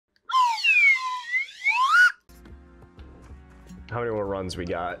How many more runs we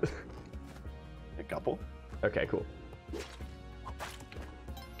got? A couple. Okay, cool.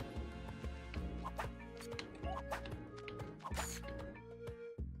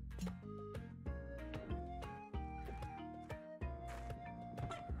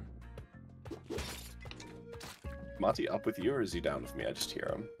 Monty up with you, or is he down with me? I just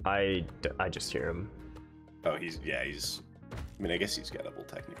hear him. I just hear him. Oh, he's I mean, I guess he's gettable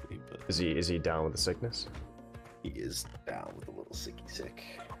technically, but Is he down with the sickness? he is down with a little sick.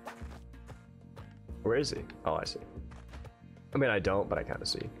 Where is he? Oh, I see. I mean, I don't, but I kind of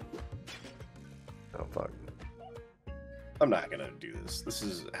see. Oh, fuck. I'm not gonna do this. This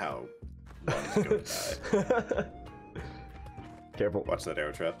is how runs go to die. Careful. Watch that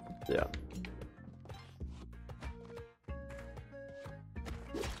arrow trap. Yeah.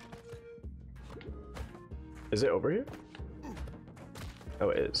 Is it over here? Oh,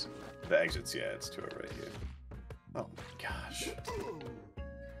 it is. The exits, yeah, it's to it right here. Oh my gosh.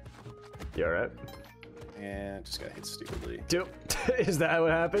 You alright? And just got hit stupidly. Dude, is that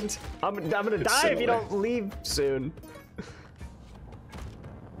what happened? I'm gonna die if you don't leave soon.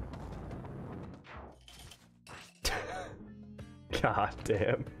 God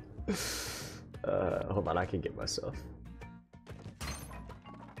damn. Hold on, I can get myself.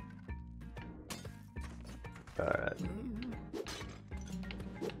 Alright.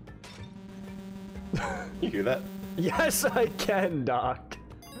 You hear that? Yes, I can, Doc.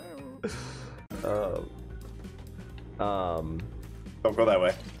 Don't go that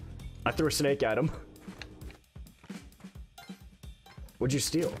way. I threw a snake at him. What'd you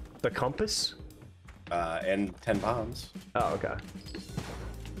steal? The compass? And 10 bombs. Oh, okay.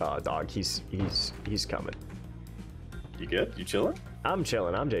 Oh, dog, he's coming. You good? You chilling? I'm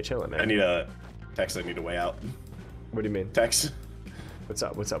chilling. I'm Jay chilling, man. I need a text. I need a way out. What do you mean? Text. What's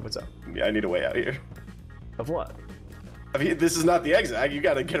up? What's up? What's up? Yeah, I need a way out here. Of what? I mean, this is not the exit. You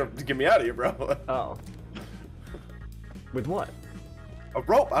gotta get me out of here, bro. Oh. With what? A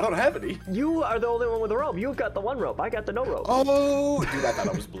rope. I don't have any. You are the only one with a rope. You got the one rope. I got the no rope. Oh, dude, I thought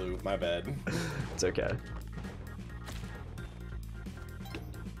I was blue. My bad. It's okay.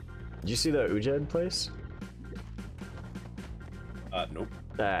 Did you see the Ujed place? Nope.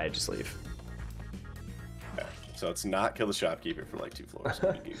 I just leave. Okay. So it's not kill the shopkeeper for like 2 floors.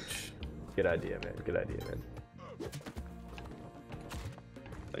 Good idea, man. Good idea, man.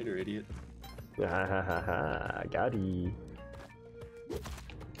 Later, idiot. Ha ha ha ha. Gotti.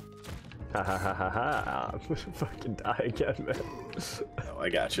 Ha ha ha ha ha. Fucking die again, man. Oh, I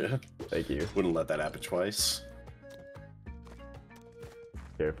gotcha. Thank you. Wouldn't let that happen twice.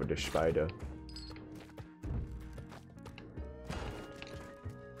 Careful, the spider.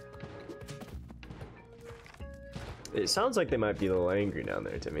 It sounds like they might be a little angry down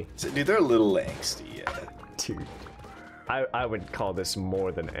there, Timmy. Dude, they're a little angsty, yeah. Dude, I would call this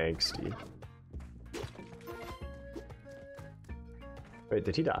more than angsty. Wait,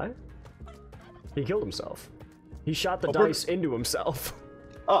 did he die? He killed himself. He shot the dice into himself.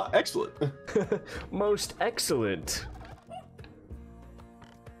 Ah, excellent. Most excellent.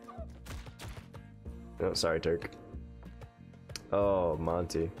 Oh, sorry, Turk. Oh,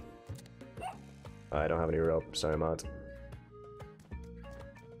 Monty. I don't have any rope. Sorry, Mont.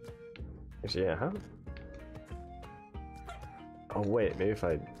 Actually, yeah, huh? Oh, wait, maybe if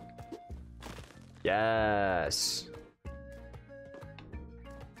I... Yes!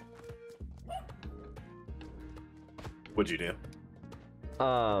 What'd you do?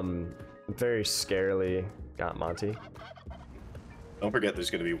 Very scarily got Monty. Don't forget there's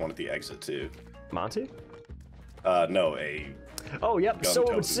gonna be one at the exit, too. Monty? No, Oh, yep, so it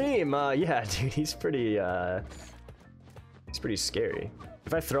token. would seem. Yeah, dude, he's pretty scary.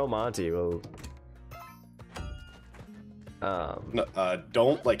 If I throw Monty, we'll... No,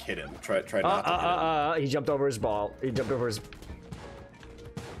 don't, like, hit him. Try not to hit him. He jumped over his ball. He jumped over his...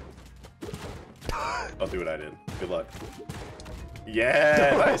 I'll do what I did. Good luck.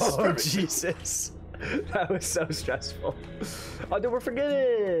 Yeah, nice. Oh, Perfect. Jesus. That was so stressful. Oh, dude, we're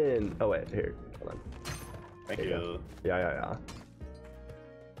forgetting. Oh, wait, here. Hold on. Thank you. Yeah.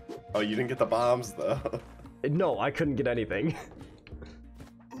 Oh, you didn't get the bombs, though. No, I couldn't get anything.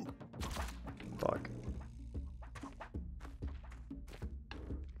 Fuck.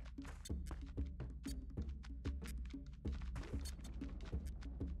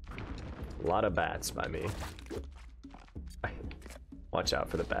 A lot of bats by me. Watch out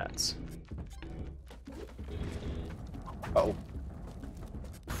for the bats. Oh.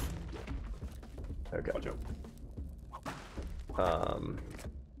 Okay. Watch out.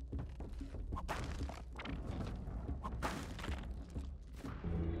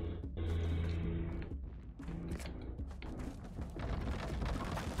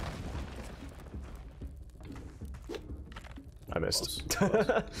 I missed.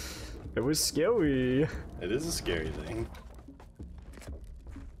 Close. It was scary. It is a scary thing.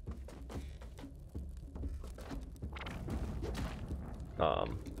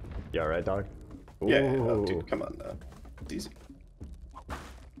 You alright, dog? Yeah, oh, Ooh. dude, come on now. It's easy.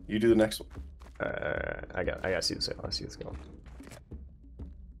 You do the next one. I gotta see this. I see this going.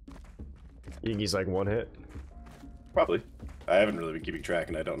 Iggy's like one hit. Probably. I haven't really been keeping track,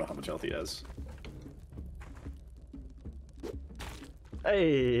 and I don't know how much health he has.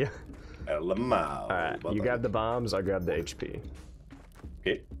 Hey. Lamau. Alright, you grab the bombs. I'll grab the HP.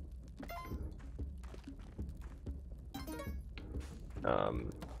 Okay.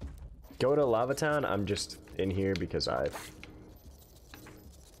 Go to Lava Town. I'm just in here because I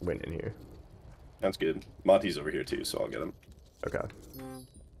went in here. Sounds good. Monty's over here too, so I'll get him. Okay.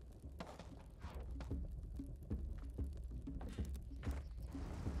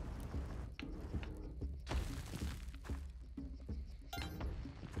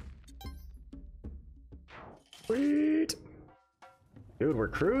 Sweet. Dude, we're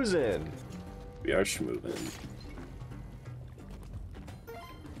cruising. We are schmoovin'.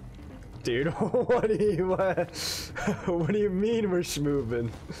 Dude, what do you mean we're schmoovin'?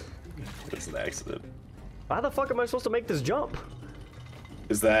 It's an accident. How the fuck am I supposed to make this jump?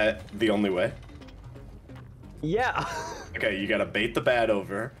 Is that the only way? Yeah. Okay, you gotta bait the bat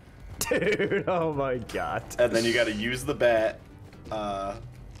over. Dude, oh my god. And then you gotta use the bat.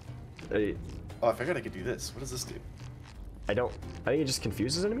 Hey, Oh, I forgot I could do this. What does this do? I think it just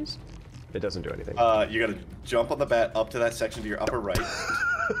confuses enemies? It doesn't do anything. You gotta jump on the bat up to that section to your upper right.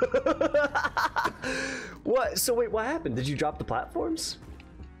 What? So wait, what happened? Did you drop the platforms?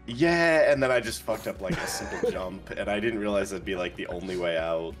 Yeah, and then I just fucked up like a simple jump, and I didn't realize that'd be like the only way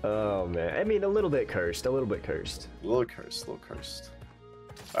out. Oh man, I mean a little bit cursed, a little bit cursed. A little cursed, a little cursed.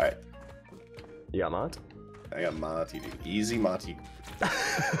 Alright, You got Mont? I got Monty, dude. Easy Monty.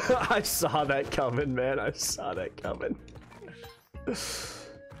 I saw that coming, man. I saw that coming.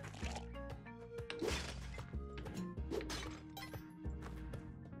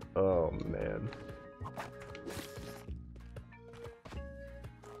 Oh man.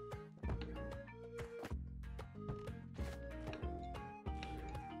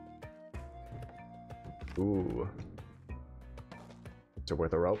 Ooh. Is it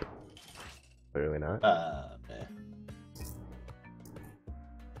worth a rope? Clearly not. Man.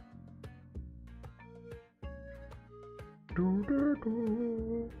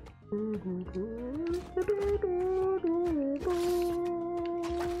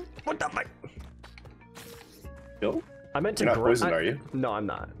 What the fuck? Yo? I meant to You're not grab. poisoned, are you? No, I'm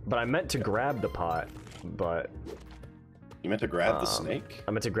not. But I meant to grab the pot, but You meant to grab the snake?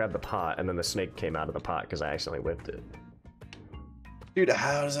 I meant to grab the pot, and then the snake came out of the pot because I accidentally whipped it. Dude,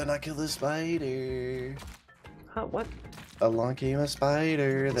 how does that not kill the spider? Huh? What? Along came a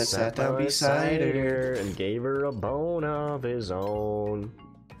spider that sat down beside her. and gave her a bone of his own.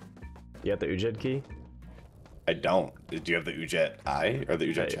 You got the Ujed key? I don't. Do you have the Ujet eye or the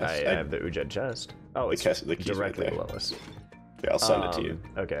Ujet chest? I have the Ujed chest. Oh, it's the key's right directly there. below us. Yeah, I'll send it to you.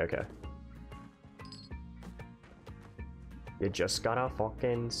 Okay, okay. You just gotta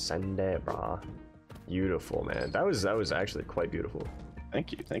fucking send it, brah. Beautiful, man. That was actually quite beautiful.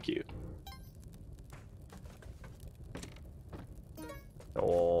 Thank you, thank you.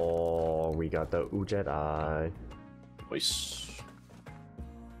 Oh, we got the Ujed eye. Nice.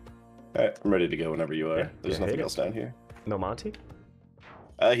 Alright, I'm ready to go whenever you are. Yeah, There's yeah, nothing hit it. else down here. No Monty?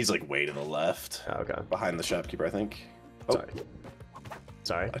 He's like way to the left. Oh, okay. Behind the shopkeeper, I think. Oh, Sorry.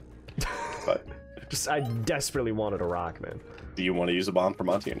 Sorry. but Just I desperately wanted a rock, man. do you want to use a bomb for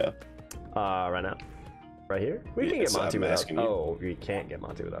Monty or no? Right now. Right here? We can get Yes, Monty I'm without. asking you. Oh, we can't get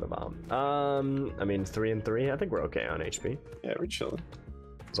Monty without a bomb. I mean 3 and 3. I think we're okay on HP. Yeah, we're chilling.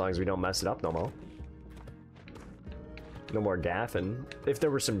 As long as we don't mess it up no more. No more gaffing. If there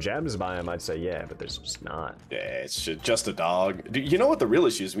were some gems by him, I'd say yeah, but there's just not. Yeah, it's just a dog. You know what the real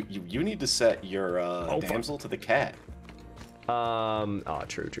issue is? You need to set your damsel to the cat. Oh,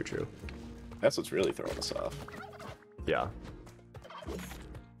 true. That's what's really throwing us off. Yeah.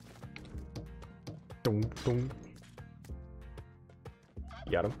 Dum, dum.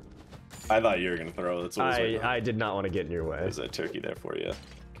 You got him? I thought you were gonna throw. That's what I was waiting on. I did not want to get in your way. There's a turkey there for you.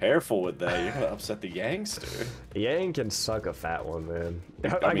 Careful with that. You're gonna upset the Yangster. Yang can suck a fat one, man.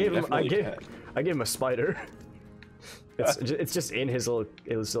 I mean, I definitely gave him a spider. It's just in his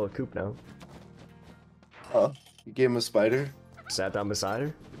little coop now. Huh? You gave him a spider Sat down beside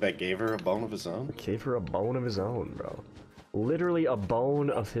her. that gave her a bone of his own? Gave her a bone of his own, bro. Literally a bone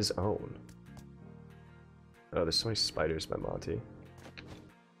of his own. Oh, there's so many spiders by Monty.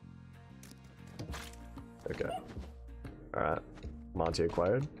 Okay. Alright. Monty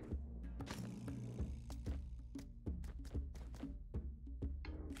acquired.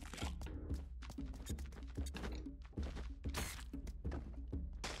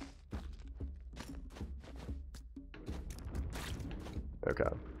 Okay.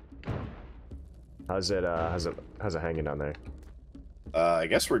 How's it hanging down there? I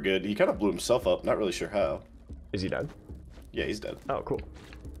guess we're good. He kind of blew himself up. Not really sure how. Is he dead? Yeah, he's dead. Oh, cool.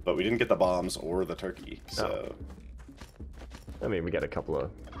 But we didn't get the bombs or the turkey, so... I mean, we got a couple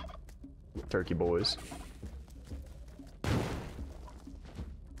of turkey boys.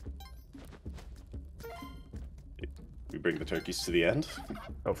 We bring the turkeys to the end?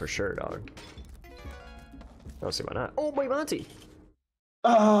 Oh, for sure, dog. I don't see why not. Oh, my Monty!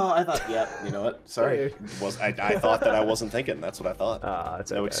 Oh, I thought, yeah, you know what? Sorry. I thought that I wasn't thinking. That's what I thought.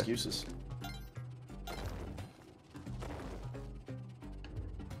 It's no okay. excuses.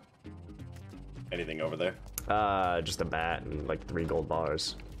 Anything over there? Just a bat and like 3 gold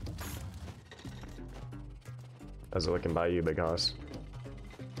bars. How's it looking by you, big hoss?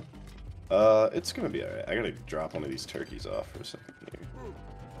 It's gonna be alright. I gotta drop one of these turkeys off for a second here.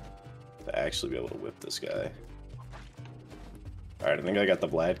 To actually be able to whip this guy. Alright, I think I got the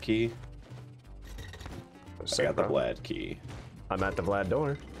Vlad key. I got the Vlad key. I'm at the Vlad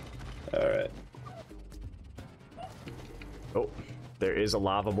door. Alright. Oh, there is a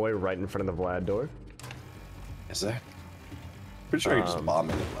lava boy right in front of the Vlad door. Is there? Pretty sure I can just bomb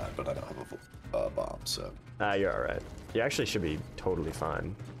into Vlad, but I don't have a bomb, so... You're alright. You actually should be totally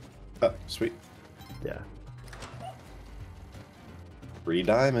fine. Oh, sweet. Yeah. Free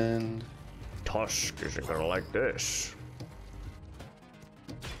diamond. Tusk isn't gonna like this.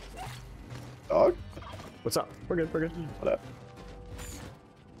 Dog? What's up? We're good, we're good. What up?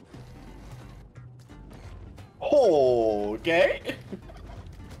 Oh, okay. Hey,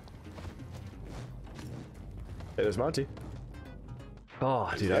 there's Monty.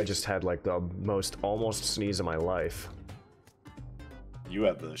 Oh, dude, I just had like the most almost sneeze of my life. You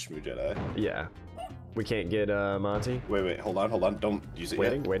have the Shmoo Jedi. Yeah. We can't get Monty. Wait, hold on. Don't use it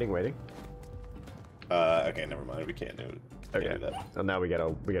Waiting, yet. waiting. Okay, never mind. We can't do it. Okay. Can't do that. So now we gotta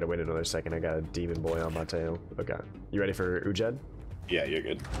wait another second. I got a demon boy on my tail. Okay. You ready for Ujed? Yeah, you're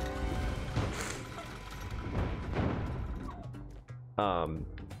good.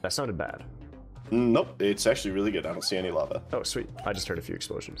 That sounded bad. Nope, it's actually really good. I don't see any lava. Oh, sweet. I just heard a few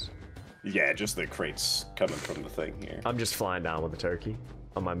explosions. Yeah, just the crates coming from the thing here. I'm just flying down with a turkey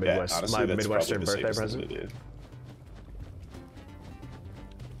on my Yeah, honestly, my that's Midwestern probably the birthday safest thing present. to do.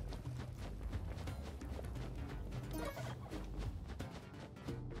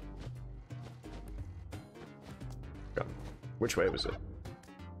 Go. Which way was it?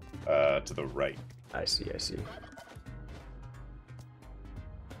 To the right. I see.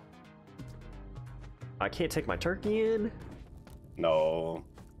 I can't take my turkey in. No.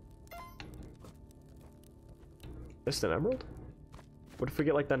 Just an emerald? What if we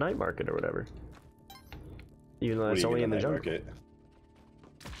get like the night market or whatever? Even though What it's do you only mean in the night jungle. market?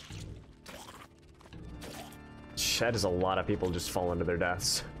 That is a lot of people just falling to their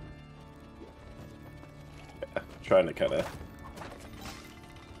deaths. Yeah, trying to kind of.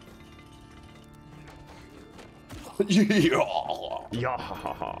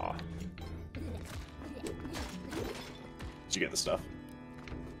 Yeah. Did you get the stuff?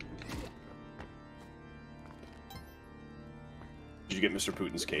 Did you get Mr.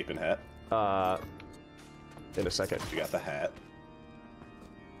 Putin's cape and hat? In a second. You got the hat.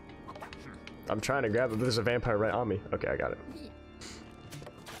 I'm trying to grab it, but there's a vampire right on me. Okay, I got it.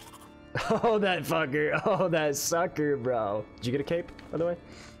 Oh, that fucker. Oh, that sucker, bro. Did you get a cape, by the way?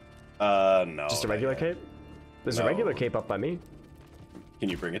 No. Just a regular cape? There's a regular cape up by me. Can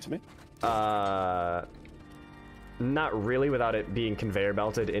you bring it to me? Not really without it being conveyor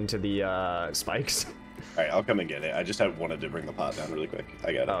belted into the, spikes. Alright, I'll come and get it. I just wanted to bring the pot down really quick.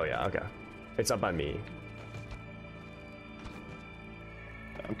 I got it. Oh, yeah, okay. It's up by me.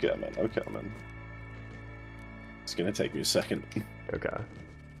 I'm coming. It's gonna take me a second. Okay.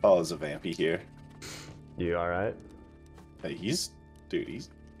 Oh, there's a vampy here. You alright? Hey, he's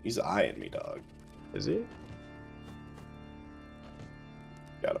eyeing me, dog. Is he?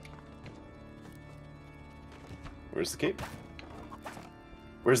 Got him. Where's the cape?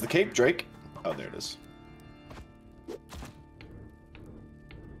 Where's the cape, Drake? Oh, there it is.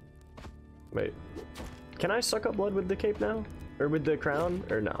 Wait. Can I suck up blood with the cape now? Or with the crown?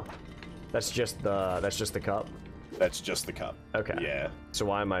 Or no? That's just the cup? That's just the cup. Okay. Yeah. So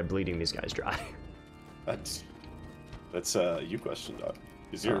why am I bleeding these guys dry? That's you question, dog.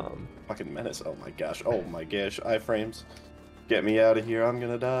 Is you're a fucking menace. Oh my gosh. Oh my gosh. Iframes. Get me out of here. I'm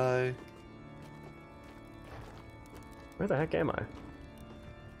gonna die. Where the heck am I?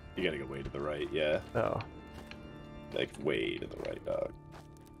 You gotta go way to the right, yeah. Oh. Like, way to the right, dog.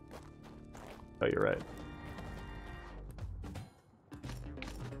 Oh, you're right.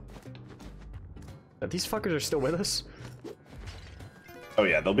 These fuckers are still with us? Oh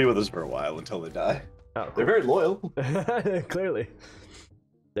yeah, they'll be with us for a while until they die. Oh, cool. They're very loyal. Clearly.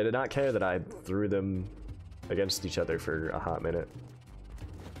 They did not care that I threw them against each other for a hot minute.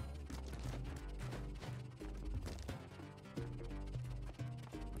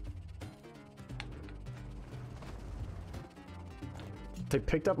 They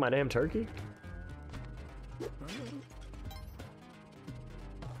picked up my damn turkey?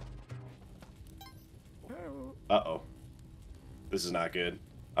 Uh-oh. This is not good.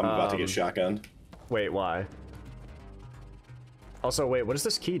 I'm about to get shotgunned. Wait, why? Also, wait, what does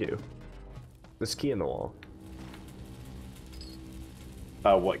this key do? This key in the wall.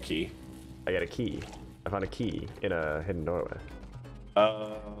 What key? I got a key. I found a key in a hidden doorway.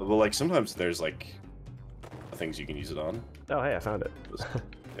 Well, like, sometimes there's, like, things you can use it on. Oh, hey, I found it.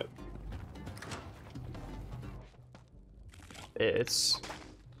 Yep. It's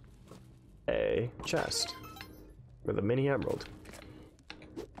a chest with a mini emerald.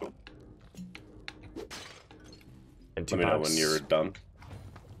 And 2 Let me know pots. when you're done.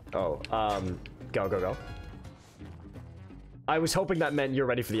 Oh, go. I was hoping that meant you're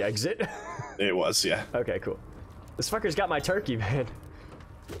ready for the exit. It was, yeah. Okay, cool. This fucker's got my turkey, man.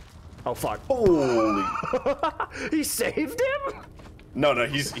 Oh, fuck. Holy. He saved him? No,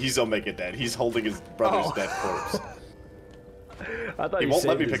 he's gonna make it dead. He's holding his brother's dead corpse. I thought He won't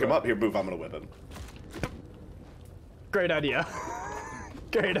let me pick him up. Here, move. I'm gonna whip him. Great idea.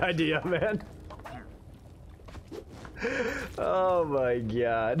 Great idea, man. Oh my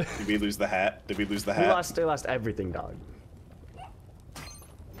god. Did we lose the hat? Did we lose the We hat? lost everything, dog.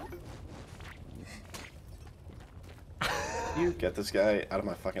 You get this guy out of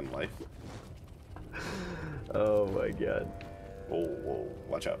my fucking life. Oh my god. Whoa,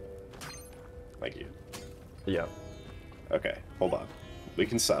 watch out. Thank you. Yeah. Okay, hold on. We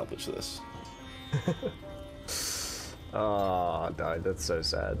can salvage this. Oh, dog, that's so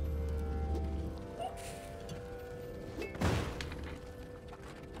sad.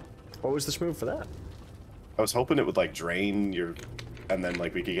 What was this move for that? I was hoping it would, like, drain your... And then,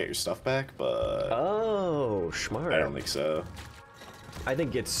 like, we could get your stuff back, but... Oh, smart. I don't think so. I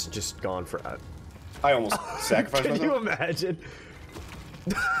think it's just gone for... I almost sacrificed Can myself. you imagine?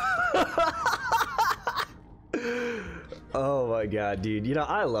 Oh my god, dude. You know,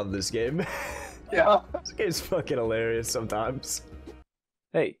 I love this game. Yeah. This game's fucking hilarious sometimes.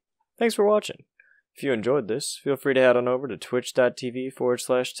 Hey, thanks for watching. If you enjoyed this, feel free to head on over to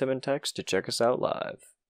twitch.tv/TimAndTex to check us out live.